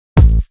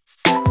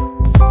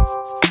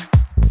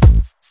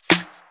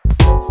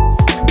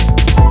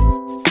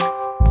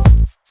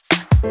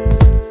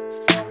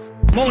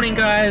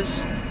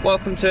Thailanders,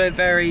 welcome to a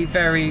very,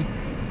 very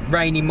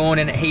rainy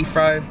morning at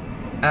Heathrow.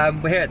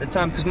 We're here at the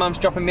time because Mum's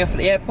dropping me off at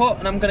the airport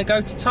and I'm going to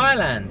go to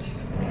Thailand.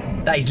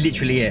 That is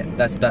literally it.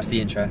 That's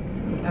the intro.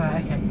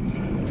 Alright,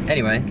 okay.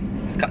 Anyway,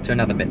 let's cut to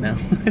another bit now.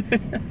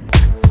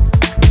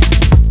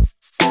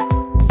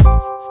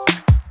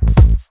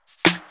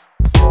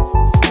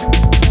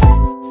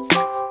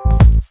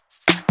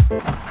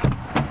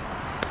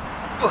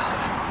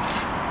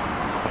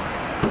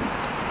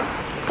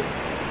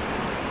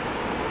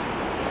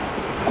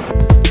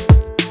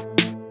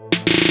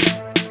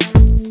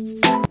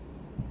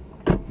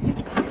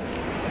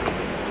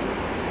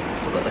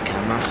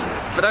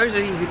 For those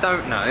of you who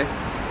don't know,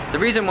 the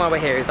reason why we're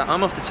here is that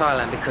I'm off to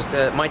Thailand because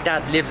my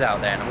dad lives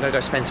out there and I'm going to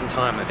go spend some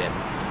time with him.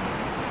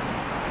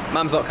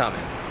 Mum's not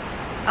coming.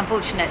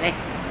 Unfortunately.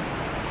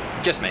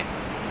 Just me.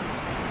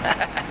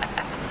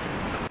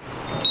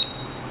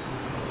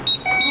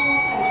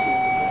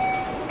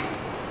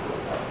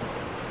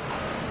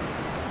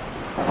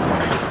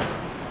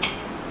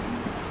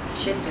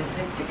 Schindler's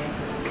Lift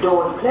again.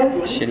 Door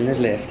closing. Schindler's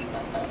Lift.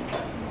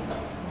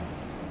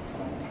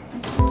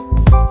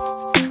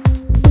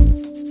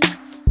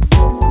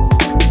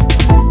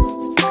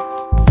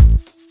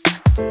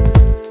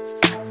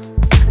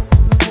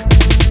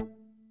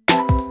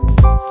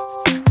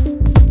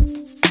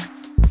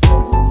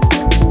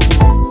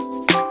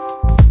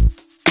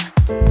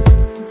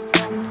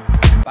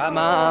 Bye,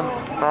 Mum.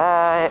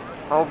 Bye.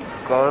 Oh,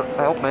 God,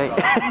 help me.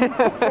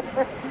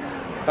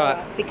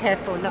 Alright. Be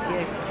careful, love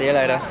you. See you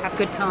later. Have a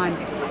good time.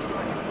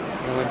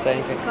 No one say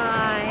anything?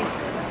 Bye.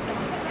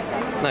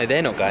 No,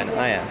 they're not going.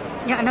 I am.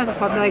 Yeah, I know, that's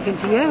why I'm waving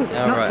to you. Oh,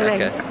 not right, to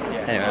okay.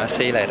 them. Anyway, I'll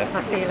see you later.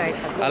 I'll see you later.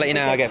 I'll let you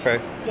know how I get through.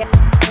 Yeah.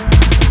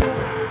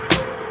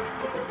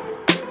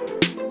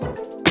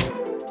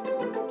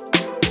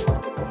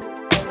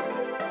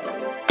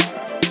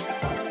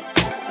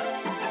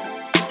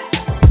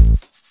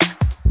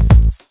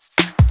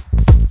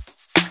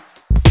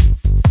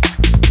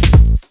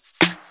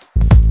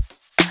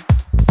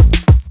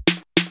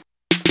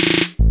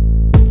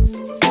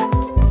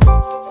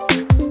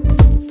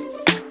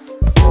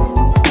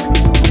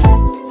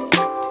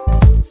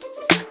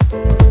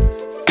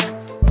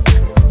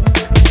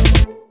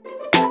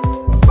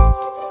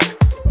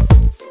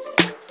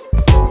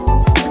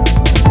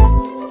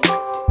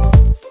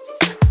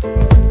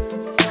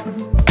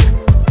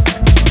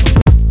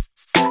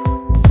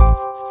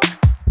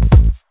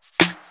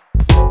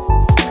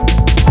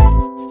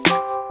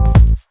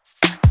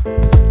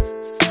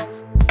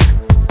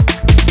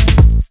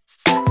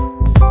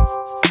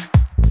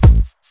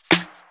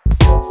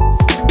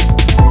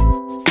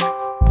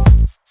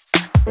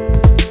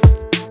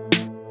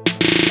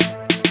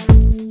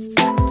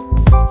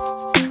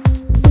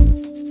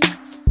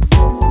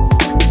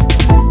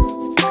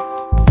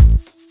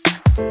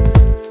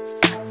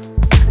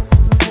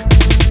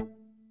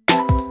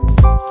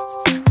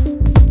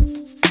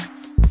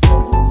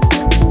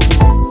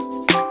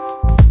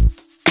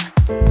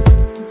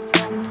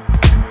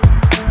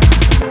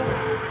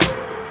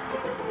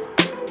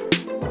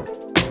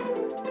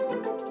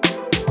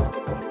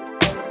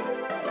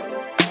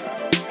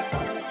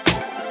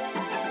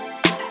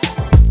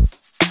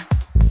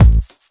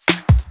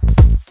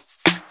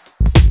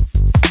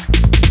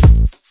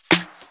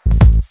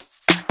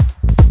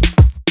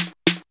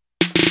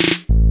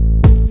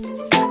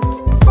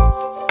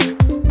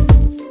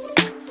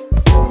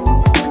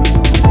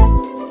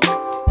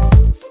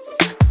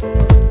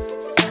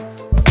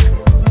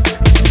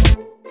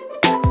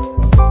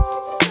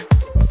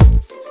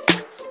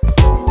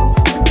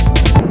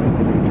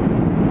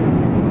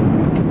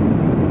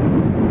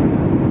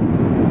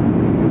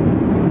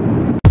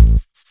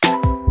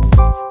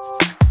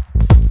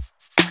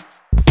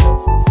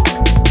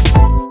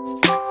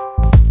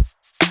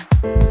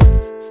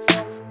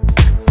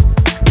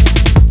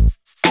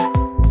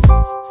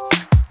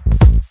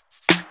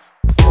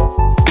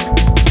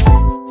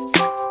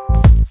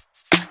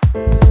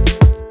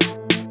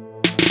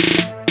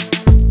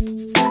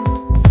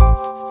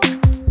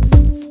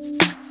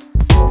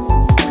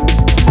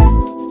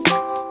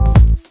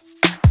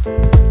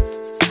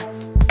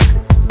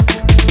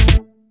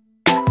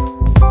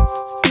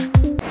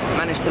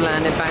 To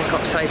land in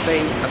Bangkok safely.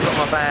 I've got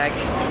my bag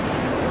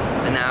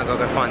and now I've got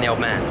to go find the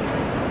old man.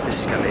 This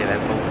is going to be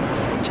eventful.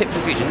 Tip for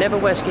the future, never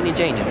wear skinny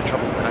jeans in a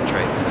tropical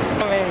country.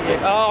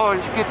 Oh,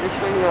 it's good to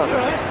see you.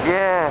 Right?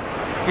 Yeah.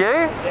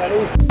 You?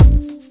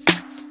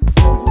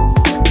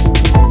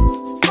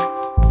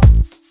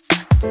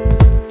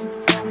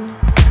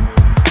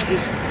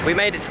 Yeah, we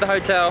made it to the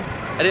hotel.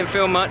 I didn't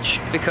film much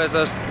because I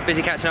was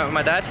busy catching up with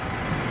my dad.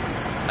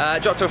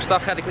 Dropped off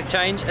stuff, had a quick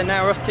change, and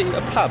now we're off to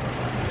a pub.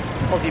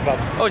 Aussie pub.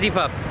 Aussie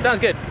pub. Sounds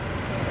good.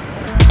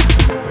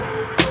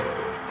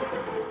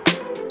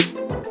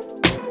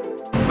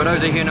 For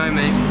those of you who know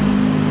me,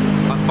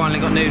 I've finally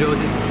got noodles.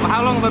 Well,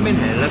 how long have I been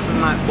here? Less than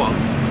like, what,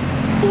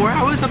 4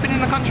 hours I've been in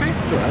the country?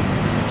 2 hours.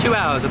 2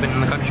 hours I've been in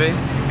the country.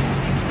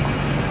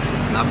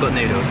 And I've got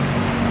noodles.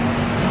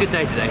 It's a good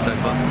day today so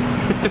far.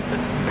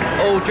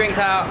 All drinked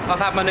out, I've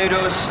had my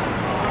noodles.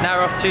 Now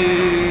we're off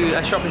to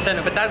a shopping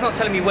centre, but Dad's not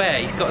telling me where.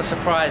 He's got a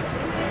surprise.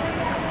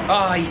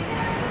 Oh,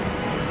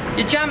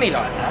 you're jammy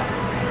like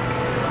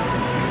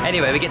that.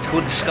 Anyway, we get to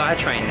call the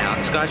SkyTrain now.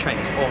 The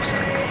SkyTrain is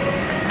awesome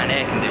and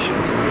air conditioned,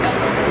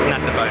 and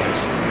that's a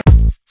bonus.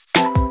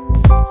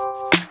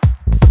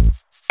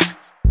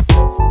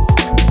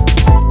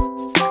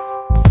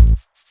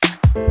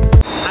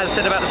 As I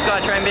said about the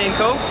SkyTrain being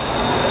cool,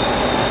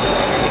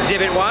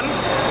 Exhibit 1,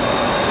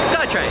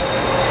 SkyTrain.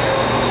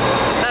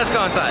 Let's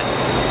go inside.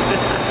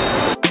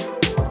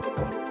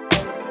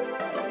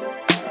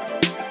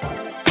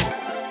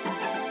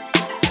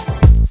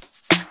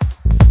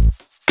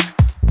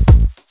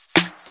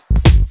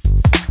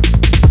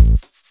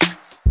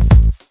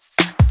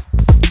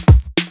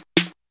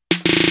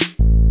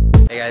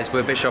 Hey guys, we're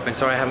a bit shopping.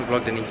 Sorry I haven't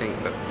vlogged anything,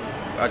 but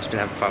I've just been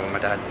having fun with my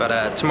dad.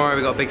 But tomorrow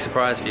we got a big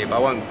surprise for you, but I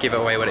won't give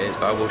away what it is,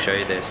 but I will show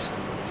you this.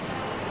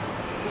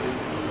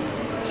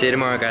 See you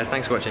tomorrow guys,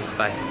 thanks for watching,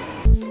 bye.